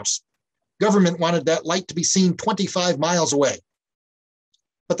lighthouse. Government wanted that light to be seen 25 miles away.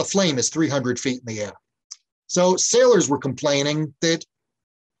 But the flame is 300 feet in the air. So sailors were complaining that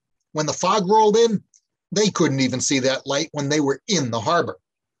when the fog rolled in, they couldn't even see that light when they were in the harbor.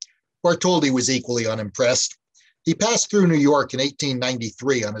 Bartholdi was equally unimpressed. He passed through New York in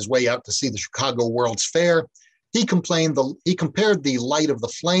 1893 on his way out to see the Chicago World's Fair. He compared the light of the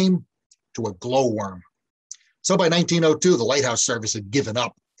flame to a glowworm. So by 1902, the lighthouse service had given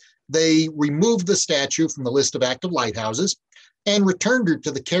up. They removed the statue from the list of active lighthouses and returned her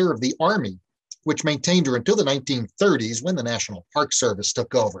to the care of the Army, which maintained her until the 1930s when the National Park Service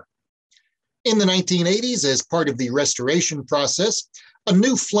took over. In the 1980s, as part of the restoration process, a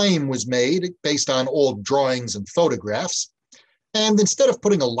new flame was made based on old drawings and photographs. And instead of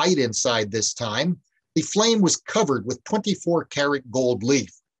putting a light inside this time, the flame was covered with 24-karat gold leaf,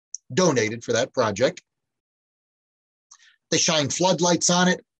 donated for that project. They shined floodlights on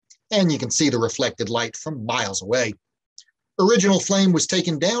it, and you can see the reflected light from miles away. Original flame was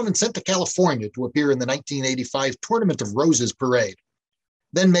taken down and sent to California to appear in the 1985 Tournament of Roses parade,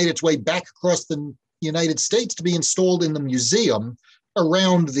 then made its way back across the United States to be installed in the museum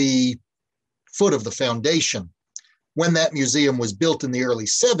around the foot of the foundation. When that museum was built in the early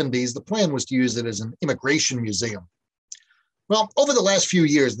 70s, the plan was to use it as an immigration museum. Well, over the last few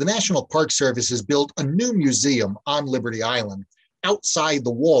years, the National Park Service has built a new museum on Liberty Island outside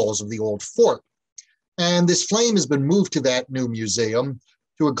the walls of the old fort. And this flame has been moved to that new museum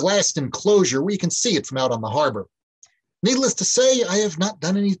to a glassed enclosure where you can see it from out on the harbor. Needless to say, I have not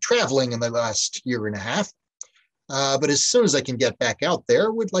done any traveling in the last year and a half, but as soon as I can get back out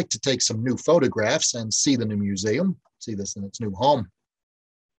there, would like to take some new photographs and see the new museum, see this in its new home.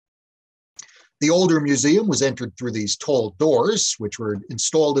 The older museum was entered through these tall doors, which were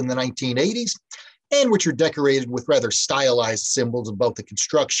installed in the 1980s, and which are decorated with rather stylized symbols of both the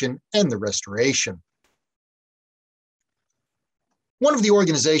construction and the restoration. One of the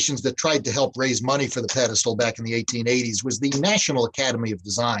organizations that tried to help raise money for the pedestal back in the 1880s was the National Academy of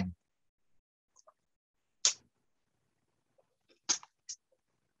Design.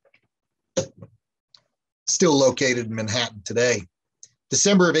 Still located in Manhattan today.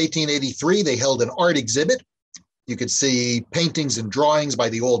 December of 1883, they held an art exhibit. You could see paintings and drawings by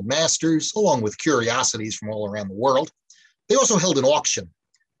the old masters, along with curiosities from all around the world. They also held an auction.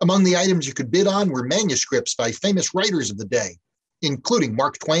 Among the items you could bid on were manuscripts by famous writers of the day, including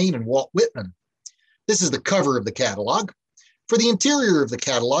Mark Twain and Walt Whitman. This is the cover of the catalog. For the interior of the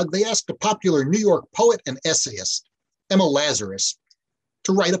catalog, they asked a popular New York poet and essayist, Emma Lazarus,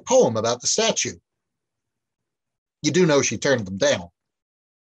 to write a poem about the statue. You do know she turned them down.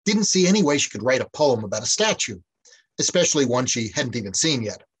 Didn't see any way she could write a poem about a statue, especially one she hadn't even seen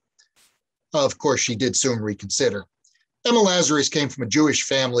yet. Of course, she did soon reconsider. Emma Lazarus came from a Jewish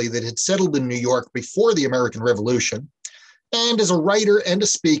family that had settled in New York before the American Revolution, and as a writer and a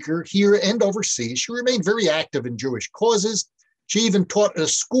speaker here and overseas, she remained very active in Jewish causes. She even taught at a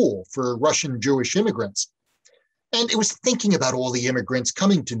school for Russian Jewish immigrants. And it was thinking about all the immigrants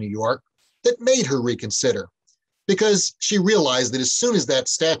coming to New York that made her reconsider, because she realized that as soon as that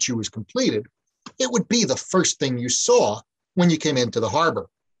statue was completed, it would be the first thing you saw when you came into the harbor.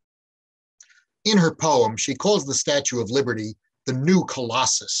 In her poem, she calls the Statue of Liberty the new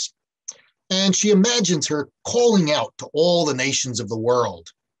Colossus, and she imagines her calling out to all the nations of the world.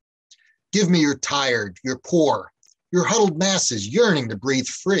 Give me your tired, your poor, your huddled masses yearning to breathe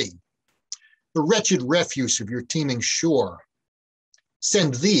free, the wretched refuse of your teeming shore.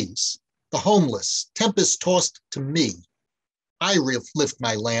 Send these, the homeless, tempest-tossed, to me. I lift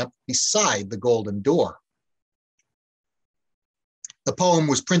my lamp beside the golden door. The poem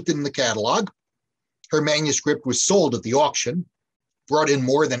was printed in the catalog. Her manuscript was sold at the auction, brought in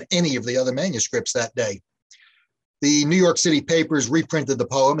more than any of the other manuscripts that day. The New York City papers reprinted the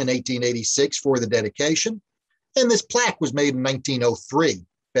poem in 1886 for the dedication, and this plaque was made in 1903,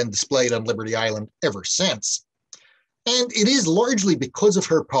 been displayed on Liberty Island ever since. And it is largely because of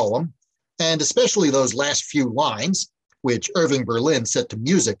her poem, and especially those last few lines, which Irving Berlin set to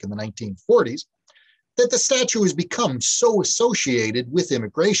music in the 1940s, that the statue has become so associated with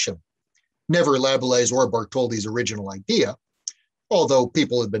immigration. Never Laboulaye's or Bartholdi's original idea, although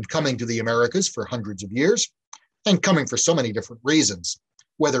people had been coming to the Americas for hundreds of years, and coming for so many different reasons,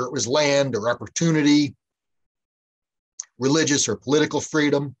 whether it was land or opportunity, religious or political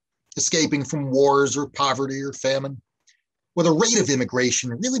freedom, escaping from wars or poverty or famine. Well, the rate of immigration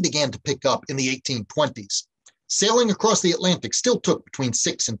really began to pick up in the 1820s. Sailing across the Atlantic still took between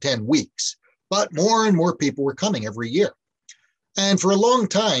 6 and 10 weeks, but more and more people were coming every year. And for a long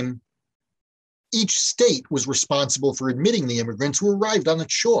time, each state was responsible for admitting the immigrants who arrived on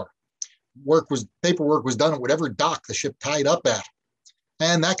its shore. Paperwork was done at whatever dock the ship tied up at.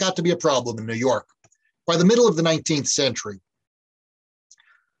 And that got to be a problem in New York. By the middle of the 19th century,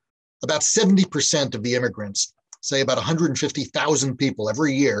 about 70% of the immigrants, say about 150,000 people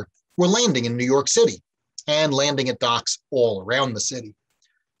every year, were landing in New York City and landing at docks all around the city.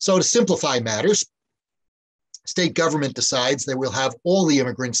 So to simplify matters, state government decides they will have all the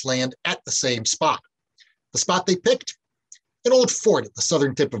immigrants land at the same spot. The spot they picked? An old fort at the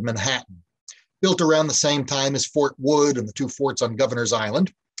southern tip of Manhattan, built around the same time as Fort Wood and the two forts on Governor's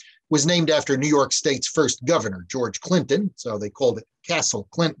Island, was named after New York State's first governor, George Clinton, so they called it Castle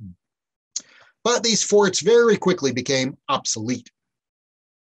Clinton. But these forts very quickly became obsolete.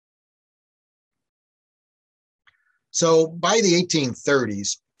 So by the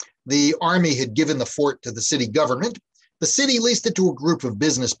 1830s, the army had given the fort to the city government. The city leased it to a group of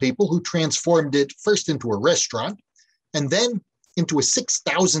business people who transformed it first into a restaurant and then into a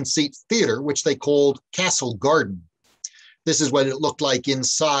 6,000-seat theater, which they called Castle Garden. This is what it looked like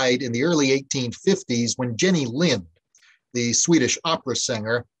inside in the early 1850s when Jenny Lind, the Swedish opera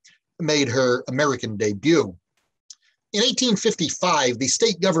singer, made her American debut. In 1855, the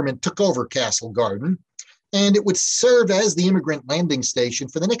state government took over Castle Garden, and it would serve as the immigrant landing station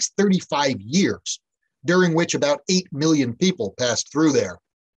for the next 35 years, during which about 8 million people passed through there.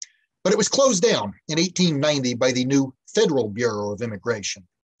 But it was closed down in 1890 by the new Federal Bureau of Immigration.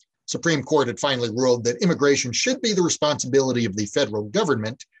 Supreme Court had finally ruled that immigration should be the responsibility of the federal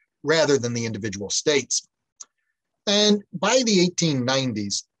government rather than the individual states. And by the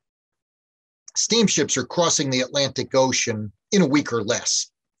 1890s, steamships are crossing the Atlantic Ocean in a week or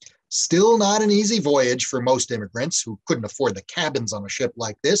less. Still not an easy voyage for most immigrants who couldn't afford the cabins on a ship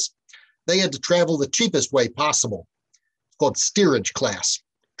like this. They had to travel the cheapest way possible. It's called steerage class.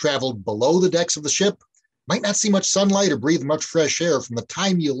 Traveled below the decks of the ship, might not see much sunlight or breathe much fresh air from the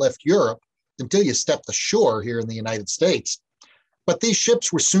time you left Europe until you stepped ashore here in the United States. But these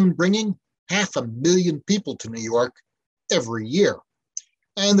ships were soon bringing 500,000 people to New York every year.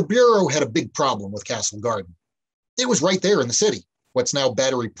 And the Bureau had a big problem with Castle Garden. It was right there in the city, what's now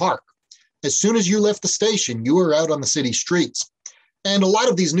Battery Park. As soon as you left the station, you were out on the city streets. And a lot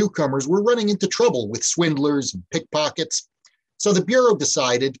of these newcomers were running into trouble with swindlers and pickpockets. So the Bureau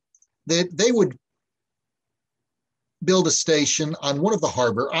decided that they would build a station on one of the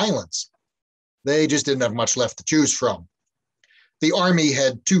harbor islands. They just didn't have much left to choose from. The Army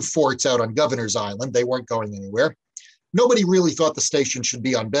had 2 forts out on Governor's Island. They weren't going anywhere. Nobody really thought the station should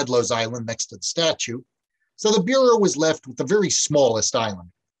be on Bedloe's Island next to the statue. So the Bureau was left with the very smallest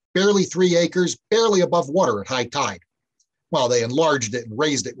island, barely 3 acres, barely above water at high tide. Well, they enlarged it and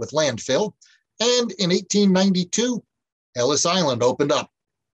raised it with landfill. And in 1892, Ellis Island opened up.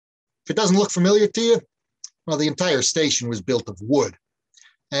 If it doesn't look familiar to you, well, the entire station was built of wood.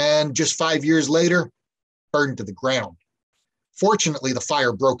 And just 5 years later, burned to the ground. Fortunately, the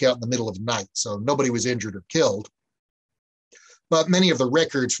fire broke out in the middle of the night, so nobody was injured or killed. But many of the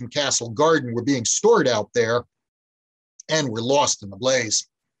records from Castle Garden were being stored out there and were lost in the blaze.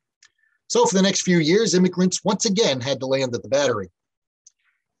 So for the next few years, immigrants once again had to land at the Battery.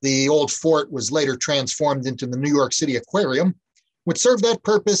 The old fort was later transformed into the New York City Aquarium, which served that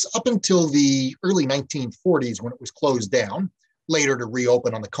purpose up until the early 1940s when it was closed down, later to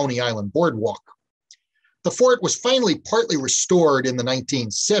reopen on the Coney Island Boardwalk. The fort was finally partly restored in the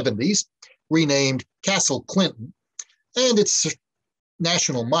 1970s, renamed Castle Clinton, and its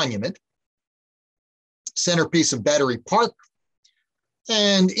national monument, centerpiece of Battery Park,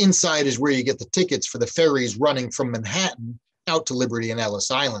 and inside is where you get the tickets for the ferries running from Manhattan out to Liberty and Ellis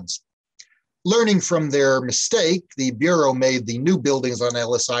Islands. Learning from their mistake, the Bureau made the new buildings on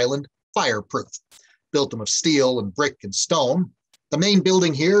Ellis Island fireproof, built them of steel and brick and stone. The main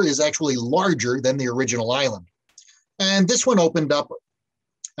building here is actually larger than the original island. And this one opened up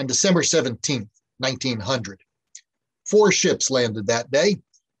on December 17th, 1900. 4 ships landed that day.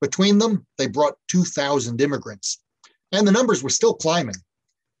 Between them, they brought 2,000 immigrants. And the numbers were still climbing.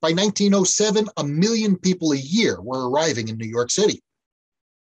 By 1907, 1 million people a year were arriving in New York City.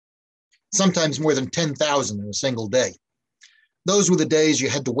 Sometimes more than 10,000 in a single day. Those were the days you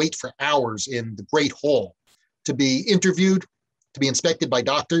had to wait for hours in the Great Hall to be interviewed, to be inspected by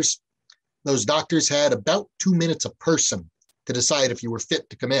doctors. Those doctors had about 2 minutes a person to decide if you were fit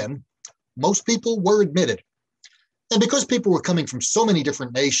to come in. Most people were admitted. And because people were coming from so many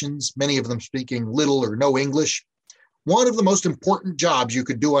different nations, many of them speaking little or no English, one of the most important jobs you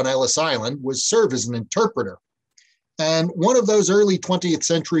could do on Ellis Island was serve as an interpreter. And one of those early 20th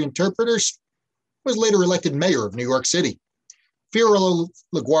century interpreters was later elected mayor of New York City, Fiorello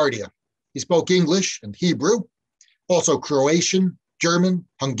LaGuardia. He spoke English and Hebrew, also Croatian, German,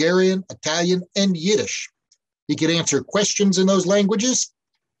 Hungarian, Italian, and Yiddish. He could answer questions in those languages,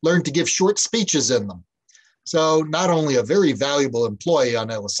 learn to give short speeches in them, So not only a very valuable employee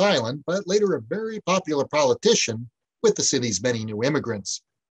on Ellis Island, but later a very popular politician with the city's many new immigrants.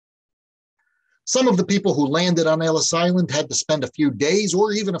 Some of the people who landed on Ellis Island had to spend a few days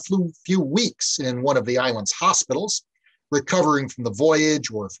or even a few weeks in one of the island's hospitals, recovering from the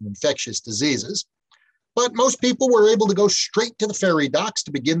voyage or from infectious diseases. But most people were able to go straight to the ferry docks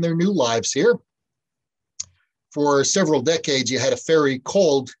to begin their new lives here. For several decades, you had a ferry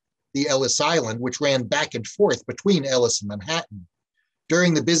called the Ellis Island, which ran back and forth between Ellis and Manhattan.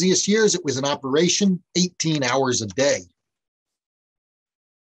 During the busiest years, it was in operation 18 hours a day.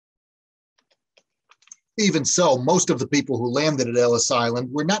 Even so, most of the people who landed at Ellis Island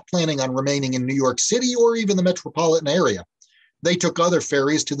were not planning on remaining in New York City or even the metropolitan area. They took other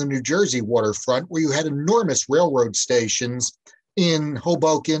ferries to the New Jersey waterfront, where you had enormous railroad stations in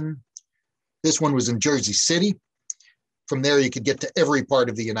Hoboken. This one was in Jersey City. From there, you could get to every part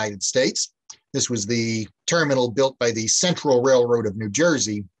of the United States. This was the terminal built by the Central Railroad of New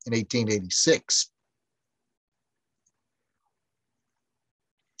Jersey in 1886.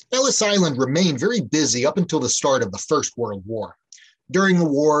 Ellis Island remained very busy up until the start of the First World War. During the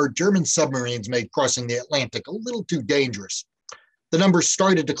war, German submarines made crossing the Atlantic a little too dangerous. The numbers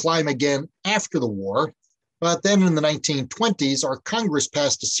started to climb again after the war, but then in the 1920s, our Congress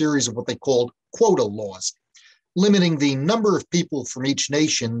passed a series of what they called quota laws, limiting the number of people from each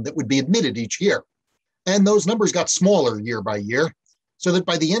nation that would be admitted each year. And those numbers got smaller year by year, so that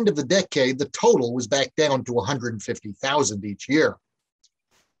by the end of the decade, the total was back down to 150,000 each year.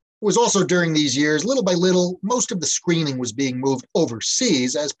 It was also during these years, little by little, most of the screening was being moved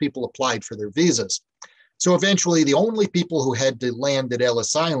overseas as people applied for their visas. So eventually, the only people who had to land at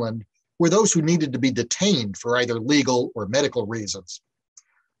Ellis Island were those who needed to be detained for either legal or medical reasons.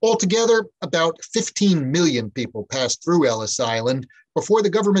 Altogether, about 15 million people passed through Ellis Island before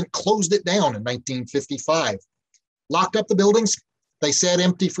the government closed it down in 1955. Locked up the buildings, they sat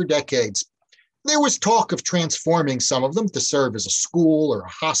empty for decades. There was talk of transforming some of them to serve as a school or a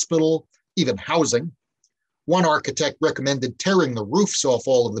hospital, even housing. One architect recommended tearing the roofs off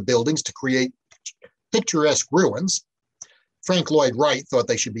all of the buildings to create picturesque ruins. Frank Lloyd Wright thought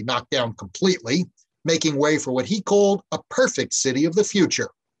they should be knocked down completely, making way for what he called a perfect city of the future.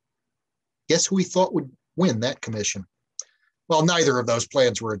 Guess who he thought would win that commission? Well, neither of those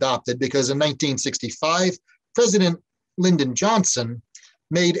plans were adopted because in 1965, President Lyndon Johnson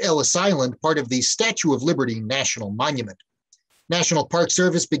made Ellis Island part of the Statue of Liberty National Monument. National Park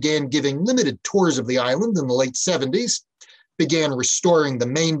Service began giving limited tours of the island in the late 70s, began restoring the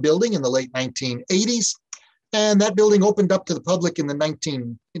main building in the late 1980s, and that building opened up to the public in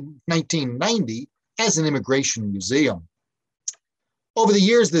 1990 as an immigration museum. Over the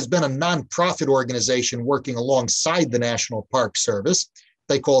years, there's been a nonprofit organization working alongside the National Park Service.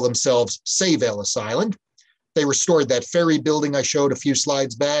 They call themselves Save Ellis Island. They restored that ferry building I showed a few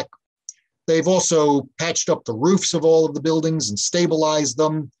slides back. They've also patched up the roofs of all of the buildings and stabilized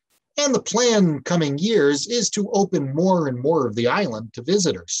them. And the plan coming years is to open more and more of the island to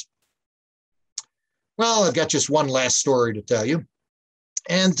visitors. Well, I've got just one last story to tell you.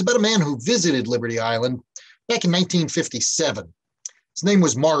 And it's about a man who visited Liberty Island back in 1957. His name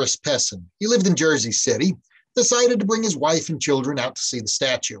was Morris Pessin. He lived in Jersey City, decided to bring his wife and children out to see the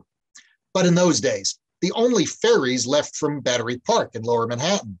statue. But in those days, the only ferries left from Battery Park in Lower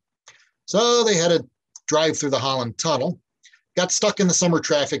Manhattan. So they had to drive through the Holland Tunnel, got stuck in the summer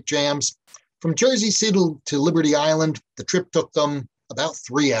traffic jams. From Jersey City to Liberty Island, the trip took them about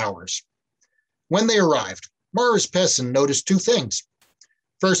 3 hours. When they arrived, Morris Pessin noticed two things.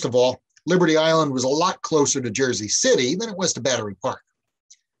 First of all, Liberty Island was a lot closer to Jersey City than it was to Battery Park.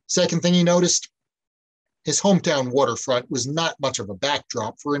 Second thing he noticed, his hometown waterfront was not much of a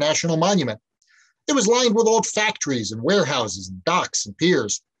backdrop for a national monument. It was lined with old factories and warehouses and docks and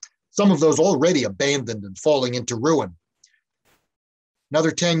piers, some of those already abandoned and falling into ruin.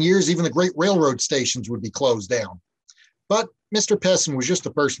 Another 10 years, even the great railroad stations would be closed down. But Mr. Pessin was just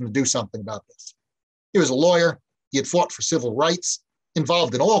the person to do something about this. He was a lawyer, he had fought for civil rights,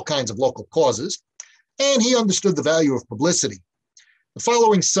 involved in all kinds of local causes, and he understood the value of publicity. The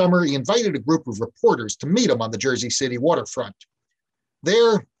following summer, he invited a group of reporters to meet him on the Jersey City waterfront.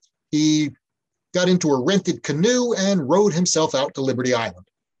 There, he got into a rented canoe and rowed himself out to Liberty Island.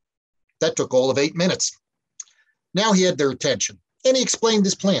 That took all of 8 minutes. Now he had their attention, and he explained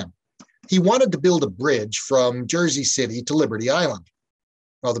his plan. He wanted to build a bridge from Jersey City to Liberty Island.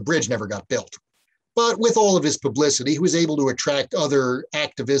 Well, the bridge never got built. But with all of his publicity, he was able to attract other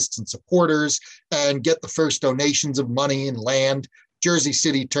activists and supporters and get the first donations of money and land. Jersey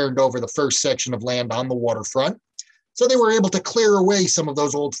City turned over the first section of land on the waterfront. So they were able to clear away some of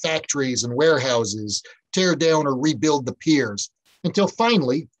those old factories and warehouses, tear down or rebuild the piers, until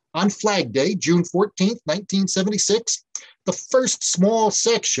finally, on Flag Day, June 14th, 1976, the first small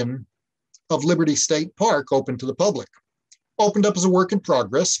section of Liberty State Park opened to the public. Opened up as a work in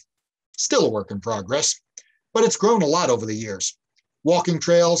progress, still a work in progress, but it's grown a lot over the years. Walking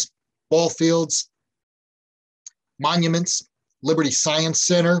trails, ball fields, monuments, Liberty Science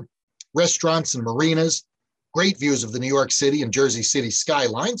Center, restaurants and marinas, great views of the New York City and Jersey City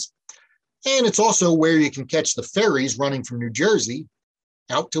skylines. And it's also where you can catch the ferries running from New Jersey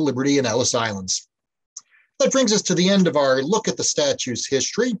out to Liberty and Ellis Islands. That brings us to the end of our look at the statue's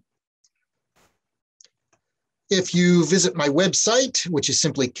history. If you visit my website, which is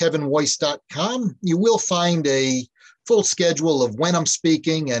simply kevinwoyce.com, you will find a full schedule of when I'm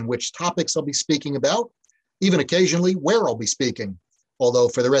speaking and which topics I'll be speaking about, even occasionally where I'll be speaking. Although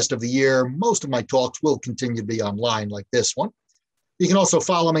for the rest of the year, most of my talks will continue to be online like this one. You can also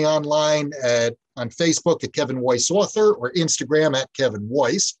follow me online on Facebook at Kevin Woyce Author or Instagram at Kevin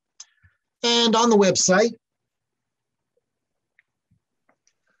Woyce. And on the website,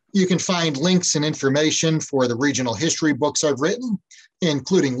 you can find links and information for the regional history books I've written,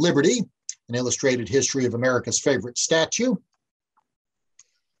 including Liberty, an illustrated history of America's favorite statue.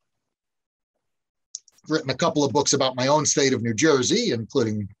 I've written a couple of books about my own state of New Jersey,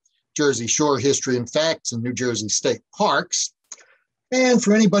 including Jersey Shore History and Facts and New Jersey State Parks. And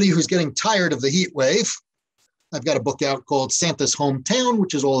for anybody who's getting tired of the heat wave, I've got a book out called Santa's Hometown,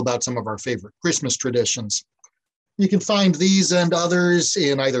 which is all about some of our favorite Christmas traditions. You can find these and others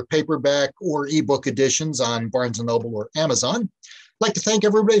in either paperback or ebook editions on Barnes & Noble or Amazon. I'd like to thank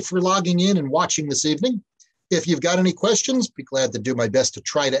everybody for logging in and watching this evening. If you've got any questions, be glad to do my best to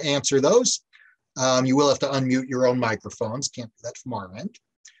try to answer those. You will have to unmute your own microphones. Can't do that from our end.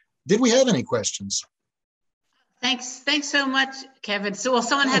 Did we have any questions? Thanks so much, Kevin. So, well,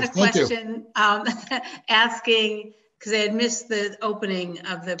 someone had a question asking, because they had missed the opening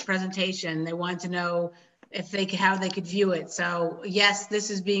of the presentation. They wanted to know how they could view it. So yes, this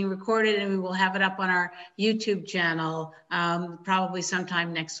is being recorded and we will have it up on our YouTube channel probably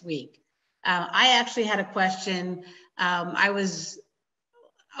sometime next week. I actually had a question. I was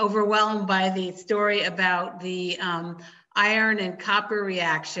overwhelmed by the story about the iron and copper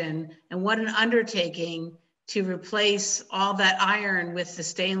reaction and what an undertaking to replace all that iron with the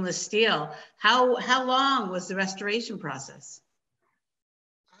stainless steel. How long was the restoration process?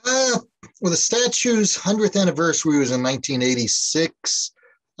 Well, the statue's 100th anniversary was in 1986.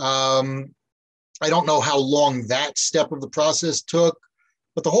 I don't know how long that step of the process took,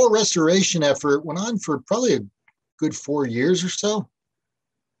 but the whole restoration effort went on for probably a good 4 years or so.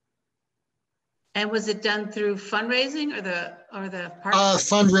 And was it done through fundraising or the park?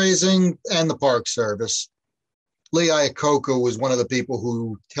 Fundraising and the Park Service. Lee Iacocca was one of the people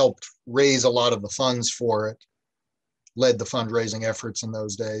who helped raise a lot of the funds for it, led the fundraising efforts in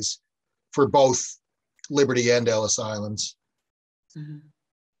those days for both Liberty and Ellis Islands. Mm-hmm.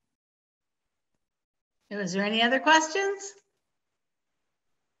 Was there any other questions?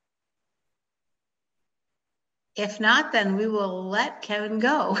 If not, then we will let Kevin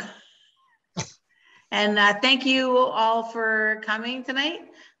go. And thank you all for coming tonight,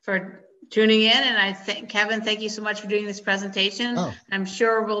 for tuning in. And I think, Kevin, thank you so much for doing this presentation. Oh. I'm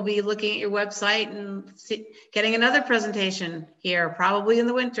sure we'll be looking at your website and getting another presentation here, probably in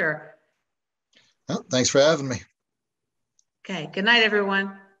the winter. Well, thanks for having me. Okay, good night,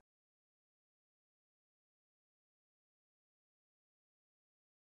 everyone.